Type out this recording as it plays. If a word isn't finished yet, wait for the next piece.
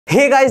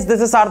Hey guys,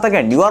 this is सार्थक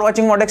and you are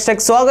watching ModxTech।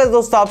 स्वागत है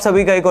दोस्तों आप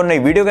सभी का एक और नई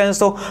वीडियो के।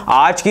 दोस्तों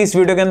आज की इस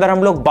वीडियो के अंदर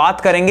हम लोग बात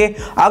करेंगे,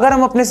 अगर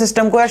हम अपने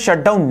सिस्टम को यार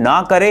शटडाउन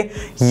ना करें,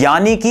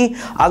 यानी कि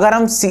अगर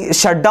हम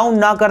शटडाउन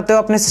ना करते हो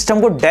अपने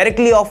सिस्टम को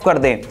डायरेक्टली ऑफ कर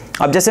दें।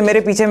 अब जैसे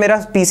मेरे पीछे मेरा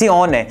पीसी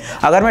ऑन है,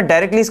 अगर मैं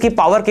डायरेक्टली इसकी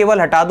पावर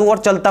केबल हटा दूं और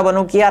चलता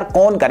बनूं कि यार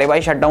कौन करे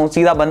भाई शटडाउन,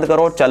 सीधा बंद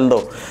करो और चल दो,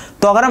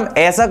 तो अगर हम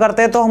ऐसा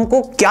करते हैं तो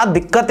हमको क्या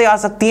दिक्कतें आ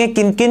सकती हैं,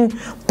 किन किन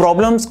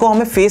प्रॉब्लम्स को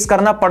हमें फेस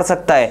करना पड़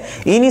सकता है,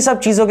 इन्हीं सब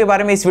चीजों के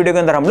बारे में इस वीडियो के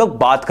अंदर हम लोग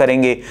बात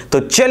करेंगे। तो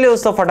चलिए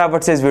दोस्तों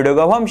फटाफट से इस वीडियो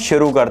को हम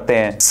शुरू करते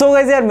हैं। सो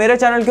गाइस यार, मेरे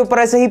चैनल के ऊपर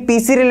ऐसे ही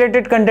पीसी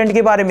रिलेटेड कंटेंट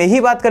के बारे में ही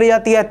बात करी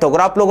जाती है, तो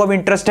अगर आप लोगों को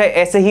इंटरेस्ट है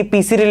ऐसे ही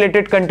पीसी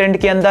रिलेटेड कंटेंट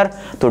के अंदर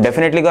तो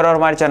डेफिनेटली करो और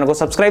हमारे चैनल को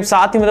सब्सक्राइब,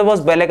 साथ ही मतलब उस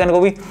बेल आइकन को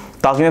भी,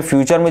 ताकि मैं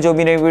फ्यूचर में जो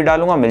भी नई वीडियो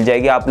डालूंगा मिल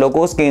जाएगी आप लोगों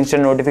को उसकी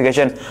इंस्टेंट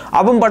नोटिफिकेशन।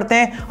 अब हम बढ़ते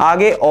हैं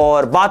आगे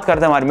और बात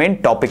करते हैं हमारे मेन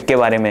टॉपिक के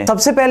बारे में।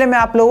 सबसे पहले मैं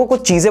आप लोगों को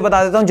चीजें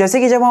बता देता हूं, जैसे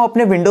कि जब हम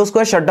अपने विंडोज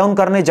को शटडाउन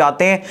करने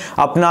जाते हैं,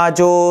 अपना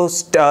जो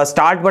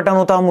स्टार्ट बटन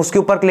होता है हम उसके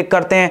ऊपर क्लिक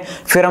करते हैं,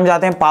 फिर हम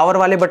जाते हैं पावर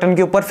वाले बटन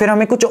के ऊपर, फिर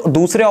हमें कुछ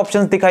दूसरे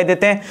ऑप्शंस दिखाई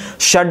देते हैं,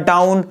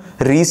 शटडाउन,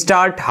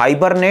 रीस्टार्ट,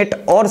 हाइबरनेट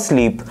और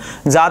स्लीप।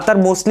 ज्यादातर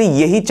मोस्टली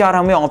यही चार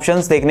हमें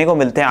ऑप्शंस देखने को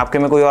मिलते हैं। आपके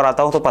में कोई और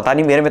आता हो तो पता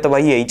नहीं, मेरे में तो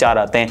भाई यही चार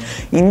आते हैं।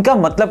 इनका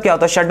मतलब क्या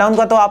होता है शटडाउन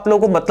का, तो आप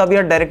लोगों को मतलब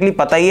यार डायरेक्टली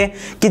पता ही है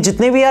कि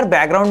जितने भी यार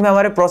बैकग्राउंड में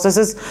हमारे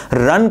प्रोसेसेस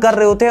रन कर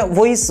रहे होते हैं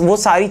वो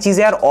सारी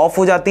चीजें यार ऑफ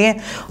हो जाती हैं।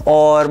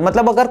 और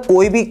मतलब अगर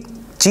कोई भी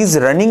चीज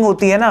रनिंग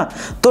होती है ना,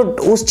 तो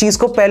उस चीज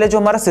को पहले जो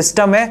हमारा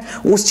सिस्टम है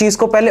उस चीज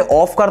को पहले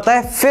ऑफ करता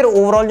है, फिर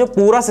ओवरऑल जो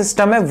पूरा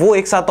सिस्टम है वो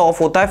एक साथ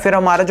ऑफ होता है। फिर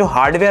हमारा जो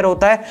हार्डवेयर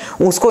होता है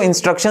उसको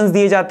इंस्ट्रक्शंस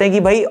दिए जाते हैं कि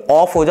भाई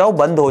ऑफ हो जाओ,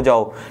 बंद हो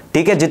जाओ,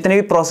 ठीक है, जितने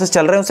भी प्रोसेस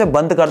चल रहे हैं उसे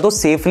बंद कर दो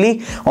सेफली,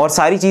 और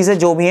सारी चीजें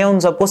जो भी हैं उन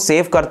सबको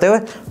सेव करते हुए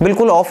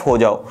बिल्कुल ऑफ हो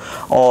जाओ।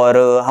 और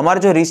हमारा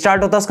जो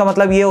रिस्टार्ट होता है उसका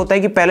मतलब ये होता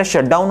है कि पहले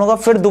शटडाउन होगा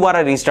फिर दोबारा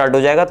रिस्टार्ट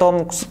हो जाएगा, तो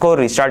हम उसको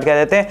रिस्टार्ट कह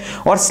देते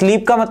हैं। और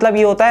स्लीप का मतलब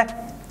ये होता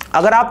है,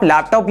 अगर आप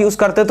लैपटॉप यूज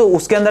करते हो तो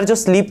उसके अंदर जो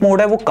स्लीप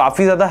मोड है वो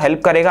काफी ज्यादा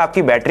हेल्प करेगा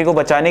आपकी बैटरी को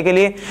बचाने के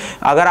लिए।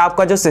 अगर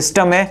आपका जो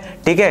सिस्टम है,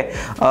 ठीक है,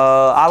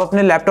 आप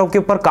अपने लैपटॉप के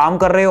ऊपर काम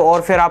कर रहे हो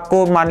और फिर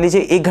आपको मान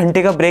लीजिए 1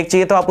 घंटे का ब्रेक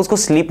चाहिए, तो आप उसको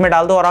स्लीप में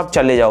डाल दो और आप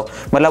चले जाओ,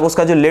 मतलब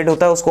उसका जो लिड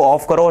होता है उसको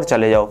ऑफ करो और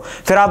चले जाओ,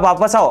 फिर आप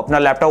वापस आओ, अपना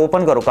लैपटॉप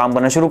ओपन करो, काम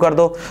करना शुरू कर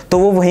दो, तो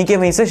वो वहीं के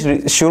वहीं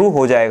से शुरू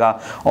हो जाएगा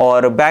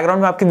और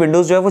बैकग्राउंड में आपकी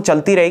विंडोज जो है वो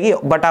चलती रहेगी,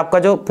 बट आपका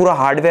जो पूरा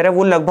हार्डवेयर है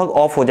वो लगभग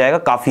ऑफ हो जाएगा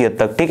काफी हद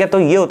तक, ठीक है। तो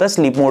ये होता है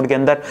स्लीप मोड के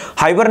अंदर।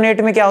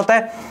 हाइबरनेट में क्या होता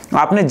है,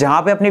 आपने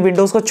जहां पे अपनी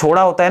विंडोज को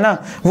छोड़ा होता है ना,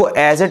 वो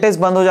एज इट इज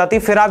बंद हो जाती है,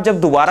 फिर आप जब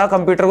दोबारा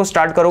कंप्यूटर को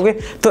स्टार्ट करोगे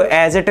तो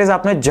एज इट इज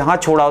आपने जहां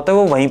छोड़ा होता है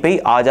वो वहीं पे ही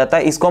आ जाता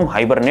है। इसको हम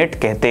हाइबरनेट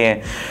कहते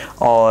हैं।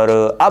 और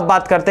अब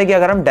बात करते हैं कि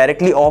अगर हम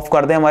डायरेक्टली ऑफ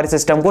कर दें हमारे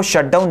सिस्टम को,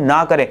 शटडाउन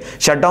ना करें।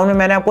 शटडाउन में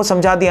मैंने आपको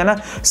समझा दिया ना,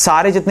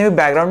 सारे जितने भी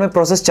बैकग्राउंड में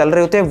प्रोसेस चल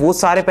रहे होते हैं वो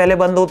सारे पहले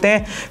बंद होते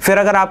हैं। फिर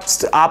अगर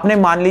आपने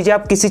मान लीजिए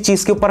आप किसी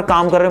चीज के ऊपर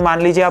काम कर रहे हो,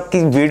 मान लीजिए आप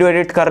वीडियो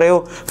एडिट कर रहे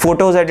हो,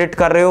 फोटोज एडिट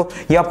कर रहे हो,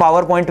 या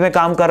पावर पॉइंट में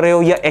काम कर रहे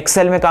हो, या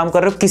एक्सेल में काम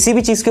कर रहे हो, किसी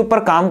भी चीज के ऊपर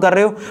काम कर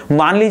रहे हो,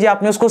 मान लीजिए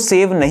आपने उसको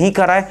सेव नहीं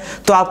करा है,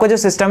 तो आपका जो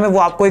सिस्टम है वो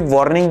आपको एक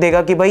वार्निंग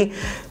देगा कि भाई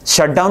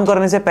शटडाउन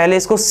करने से पहले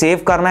इसको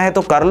सेव करना है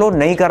तो कर लो,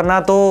 नहीं करना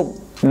तो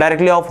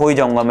डायरेक्टली ऑफ हो ही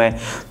जाऊंगा मैं।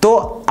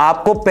 तो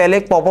आपको पहले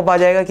एक पॉपअप आ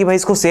जाएगा कि भाई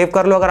इसको सेव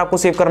कर लो, अगर आपको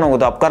सेव करना होगा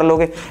तो आप कर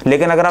लोगे,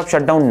 लेकिन अगर आप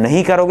शटडाउन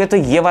नहीं करोगे तो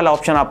ये वाला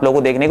ऑप्शन आप लोगों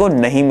को देखने को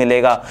नहीं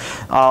मिलेगा।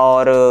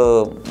 और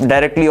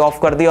डायरेक्टली ऑफ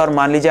कर दिया और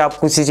मान लीजिए आप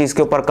किसी चीज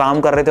के ऊपर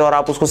काम कर रहे थे और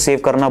आप उसको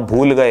सेव करना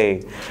भूल गए,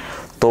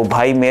 तो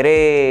भाई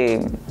मेरे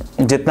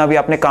जितना भी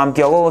आपने काम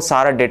किया होगा वो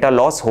सारा डेटा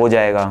लॉस हो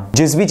जाएगा।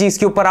 जिस भी चीज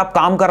के ऊपर आप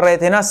काम कर रहे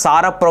थे ना,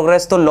 सारा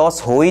प्रोग्रेस तो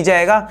लॉस हो ही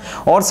जाएगा,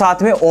 और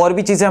साथ में और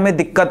भी चीजें हमें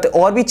दिक्कत,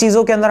 और भी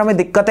चीजों के अंदर हमें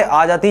दिक्कतें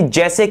आ जाती है,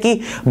 जैसे कि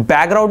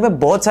बैकग्राउंड में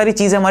बहुत सारी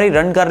चीजें हमारी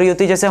रन कर रही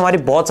होती है, जैसे हमारी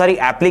बहुत सारी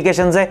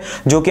एप्लीकेशंस है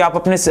जो कि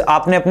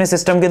आपने अपने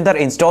सिस्टम के अंदर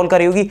इंस्टॉल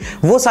करी होगी,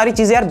 वो सारी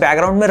चीजें यार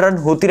बैकग्राउंड में रन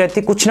होती रहती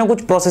है, कुछ ना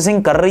कुछ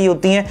प्रोसेसिंग कर रही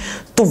होती है,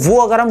 तो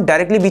वो अगर हम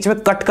डायरेक्टली बीच में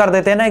कट कर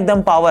देते हैं ना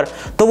एकदम पावर,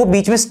 तो वो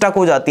बीच में स्टक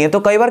हो जाती है। तो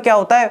कई बार क्या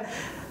होता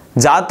है,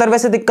 ज्यादातर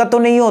वैसे दिक्कत तो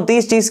नहीं होती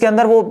इस चीज के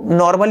अंदर, वो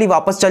नॉर्मली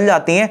वापस चल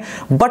जाती हैं,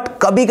 बट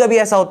कभी कभी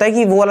ऐसा होता है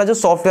कि वो वाला जो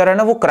सॉफ्टवेयर है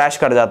ना वो क्रैश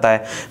कर जाता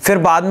है, फिर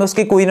बाद में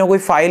उसकी कोई ना कोई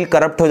फाइल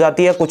करप्ट हो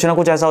जाती है, कुछ ना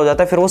कुछ ऐसा हो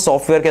जाता है, फिर वो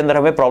सॉफ्टवेयर के अंदर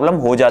हमें प्रॉब्लम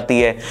हो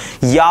जाती है।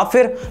 या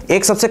फिर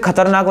एक सबसे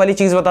खतरनाक वाली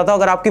चीज बताता हूं,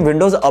 अगर आपकी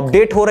विंडोज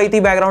अपडेट हो रही थी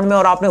बैकग्राउंड में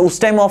और आपने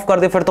उस टाइम ऑफ कर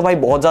दिया, फिर तो भाई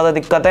बहुत ज्यादा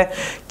दिक्कत है,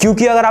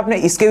 क्योंकि अगर आपने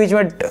इसके बीच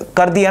में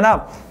कर दिया ना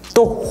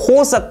तो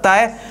हो सकता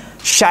है,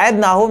 शायद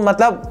ना हो,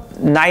 मतलब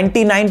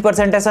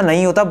 99% ऐसा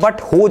नहीं होता,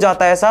 बट हो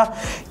जाता है ऐसा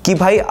कि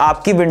भाई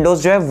आपकी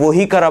विंडोज जो है वो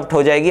ही करप्ट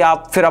हो जाएगी।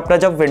 आप फिर अपना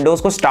जब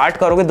विंडोज को स्टार्ट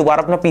करोगे,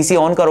 दोबारा अपना पीसी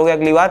ऑन करोगे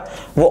अगली बार,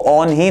 वो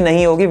ऑन ही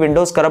नहीं होगी,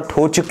 विंडोज करप्ट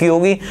हो चुकी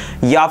होगी,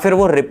 या फिर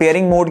वो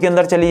रिपेयरिंग मोड के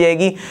अंदर चली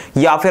जाएगी,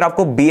 या फिर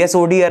आपको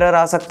BSOD एरर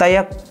आ सकता है,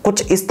 या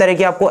कुछ इस तरह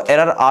की आपको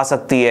एरर आ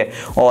सकती है।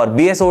 और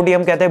BSOD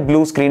हम कहते हैं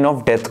ब्लू स्क्रीन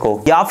ऑफ डेथ को।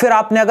 या फिर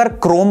आपने अगर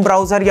क्रोम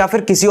ब्राउजर या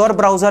फिर किसी और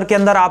ब्राउजर के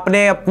अंदर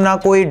आपने अपना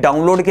कोई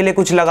डाउनलोड के लिए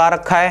कुछ लगा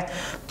रखा है,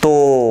 तो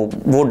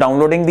वो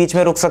डाउनलोडिंग बीच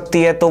में रुक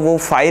सकती है, तो वो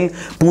फाइल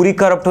पूरी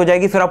करप्ट हो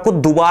जाएगी, फिर आपको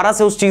दोबारा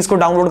से उस चीज को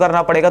डाउनलोड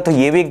करना पड़ेगा, तो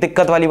ये भी एक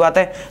दिक्कत वाली बात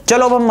है।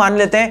 चलो अब हम मान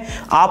लेते हैं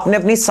आपने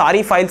अपनी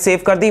सारी फाइल सेव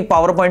कर दी,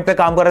 पावर पॉइंट पे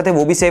काम कर रहे थे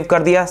वो भी सेव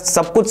कर दिया,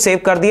 सब कुछ सेव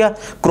कर दिया,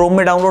 क्रोम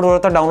में डाउनलोड हो रहा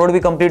था, डाउनलोड भी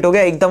कंप्लीट हो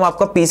गया, एकदम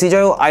आपका पीसी जो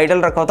है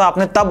आइडल रखा होता,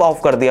 आपने तब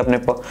ऑफ कर दिया अपने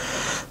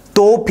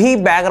तो भी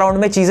बैकग्राउंड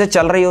में चीजें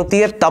चल रही होती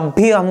है, तब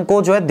भी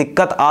हमको जो है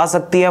दिक्कत आ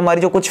सकती है।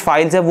 हमारी जो कुछ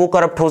फाइल्स है वो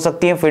करप्ट हो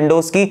सकती है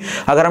विंडोज की,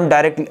 अगर हम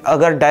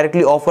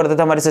डायरेक्टली ऑफ कर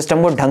देते हमारे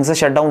सिस्टम को ढंग से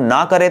शटडाउन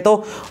ना करे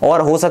तो,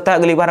 और हो सकता है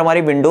अगली बार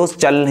हमारी विंडोज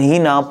चल ही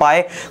ना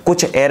पाए,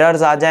 कुछ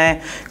एरर्स आ जाएं,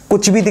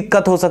 कुछ भी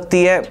दिक्कत हो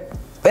सकती है।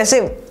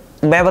 वैसे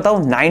मैं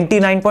बताऊं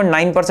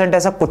 99.9%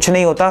 ऐसा कुछ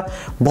नहीं होता,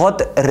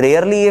 बहुत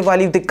रेयरली ये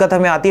वाली दिक्कत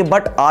हमें आती है,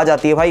 बट आ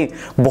जाती है भाई,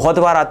 बहुत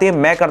बार आती है।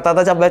 मैं करता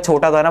था जब मैं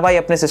छोटा था ना भाई,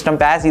 अपने सिस्टम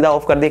पे आया सीधा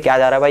ऑफ कर दिया, क्या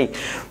जा रहा है भाई,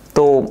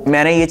 तो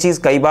मैंने ये चीज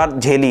कई बार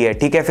झेली है,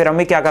 ठीक है। फिर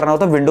हमें क्या करना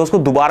होता है, विंडोज को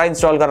दोबारा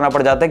इंस्टॉल करना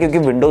पड़ जाता है,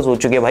 क्योंकि विंडोज हो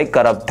चुकी है भाई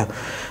करप्ट।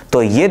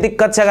 तो ये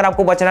दिक्कत से अगर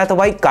आपको बचना है तो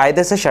भाई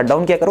कायदे से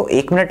शटडाउन किया करो।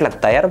 1 मिनट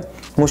लगता है यार,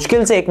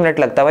 मुश्किल से 1 मिनट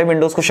लगता है भाई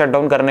विंडोज को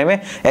शटडाउन करने में।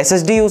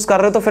 एसएसडी यूज कर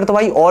रहे हो तो फिर तो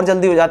भाई और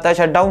जल्दी हो जाता है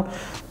शटडाउन,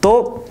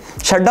 तो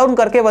शटडाउन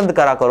करके बंद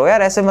करा करो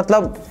यार, ऐसे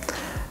मतलब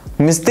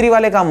मिस्त्री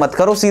वाले काम मत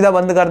करो, सीधा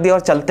बंद कर दिया और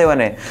चलते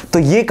बने, तो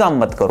ये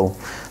काम मत करो।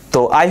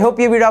 तो आई होप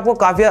ये वीडियो आपको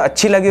काफी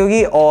अच्छी लगी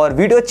होगी, और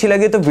वीडियो अच्छी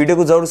लगी तो वीडियो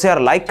को जरूर से यार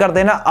लाइक कर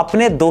देना,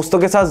 अपने दोस्तों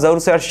के साथ जरूर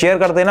से यार शेयर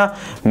कर देना।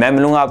 मैं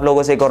मिलूंगा आप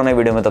लोगों से एक और नई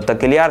वीडियो में, तब तक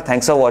के लिए यार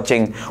थैंक्स फॉर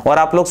वॉचिंग। और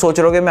आप लोग सोच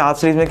रहे हो मैं हाफ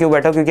स्लीव में क्यों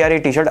बैठा हूं, क्योंकि यार ये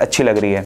टी शर्ट अच्छी लग रही है।